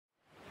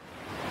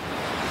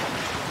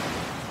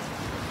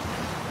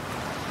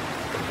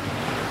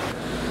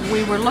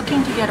We were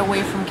looking to get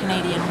away from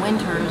Canadian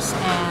winters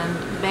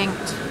and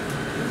banked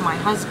my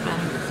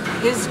husband.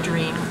 His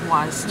dream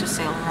was to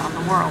sail around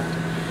the world.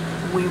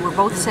 We were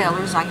both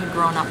sailors. I had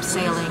grown up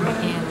sailing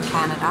in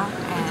Canada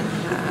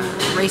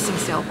and racing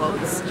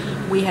sailboats.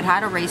 We had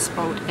had a race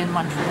boat in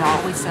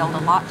Montreal. We sailed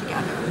a lot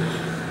together.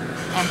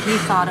 And he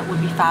thought it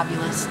would be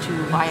fabulous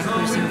to buy a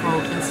cruising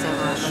boat and sail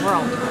around the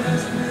world.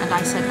 And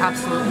I said,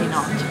 absolutely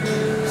not.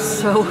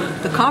 So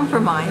the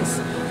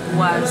compromise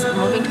was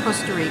moving to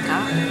Costa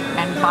Rica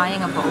and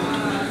buying a boat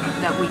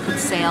that we could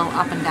sail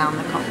up and down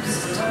the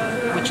coast,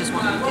 which is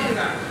what we did.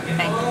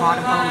 Bought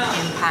a boat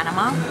in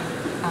Panama,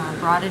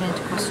 brought it into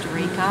Costa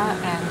Rica,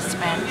 and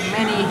spent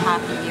many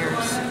happy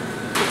years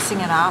fixing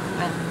it up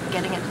and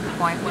getting it to the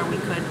point where we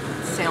could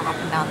sail up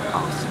and down the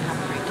coast and have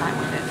a great time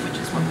with it,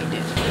 which is what we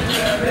did.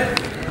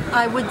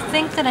 I would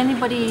think that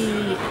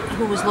anybody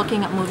who was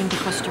looking at moving to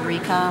Costa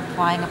Rica,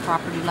 buying a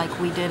property like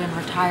we did and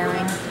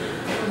retiring,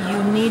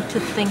 you need to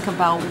think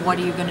about what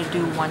are you going to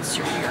do once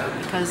you're here,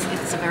 because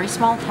it's a very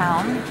small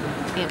town,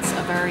 it's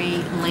a very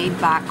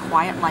laid-back,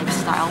 quiet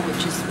lifestyle,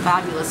 which is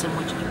fabulous and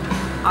which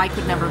I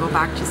could never go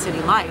back to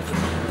city life,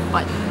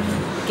 but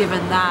given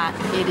that,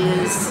 it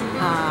is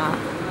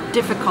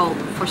difficult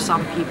for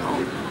some people.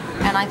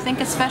 And I think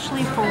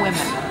especially for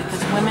women,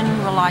 because women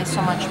rely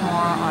so much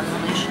more on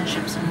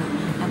relationships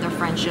and their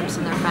friendships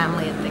and their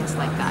family and things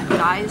like that.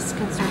 Guys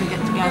can sort of get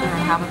together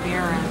and have a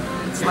beer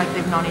and it's like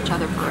they've known each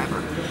other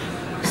forever.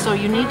 So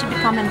you need to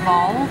become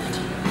involved,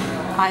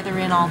 either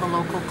in all the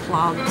local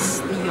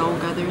clubs, the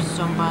yoga, there's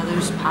Zumba,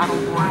 there's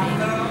paddleboarding,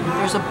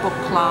 there's a book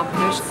club,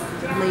 there's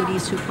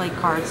ladies who play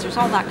cards, there's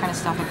all that kind of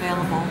stuff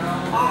available.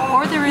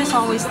 Or there is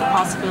always the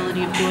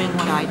possibility of doing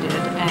what I did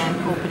and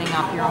opening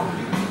up your own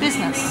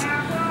business.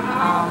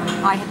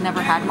 I had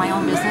never had my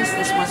own business.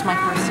 This was my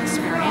first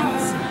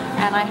experience.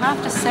 And I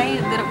have to say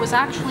that it was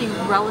actually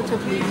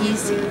relatively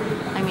easy.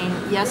 I mean,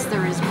 yes,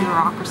 there is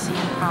bureaucracy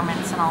and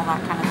permits and all that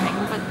kind of thing,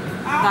 but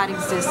that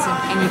exists in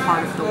any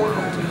part of the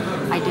world.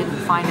 I didn't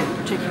find it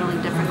particularly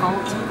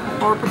difficult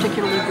or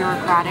particularly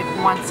bureaucratic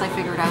once I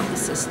figured out the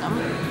system.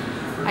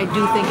 I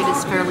do think it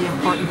is fairly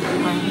important that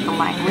you learn the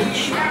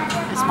language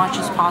as much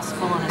as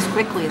possible and as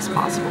quickly as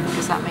possible,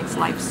 because that makes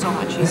life so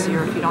much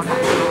easier if you don't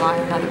have to rely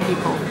on other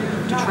people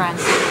to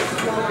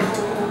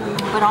translate.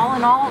 But all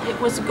in all, it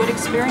was a good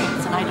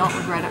experience and I don't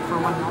regret it for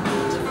one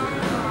moment.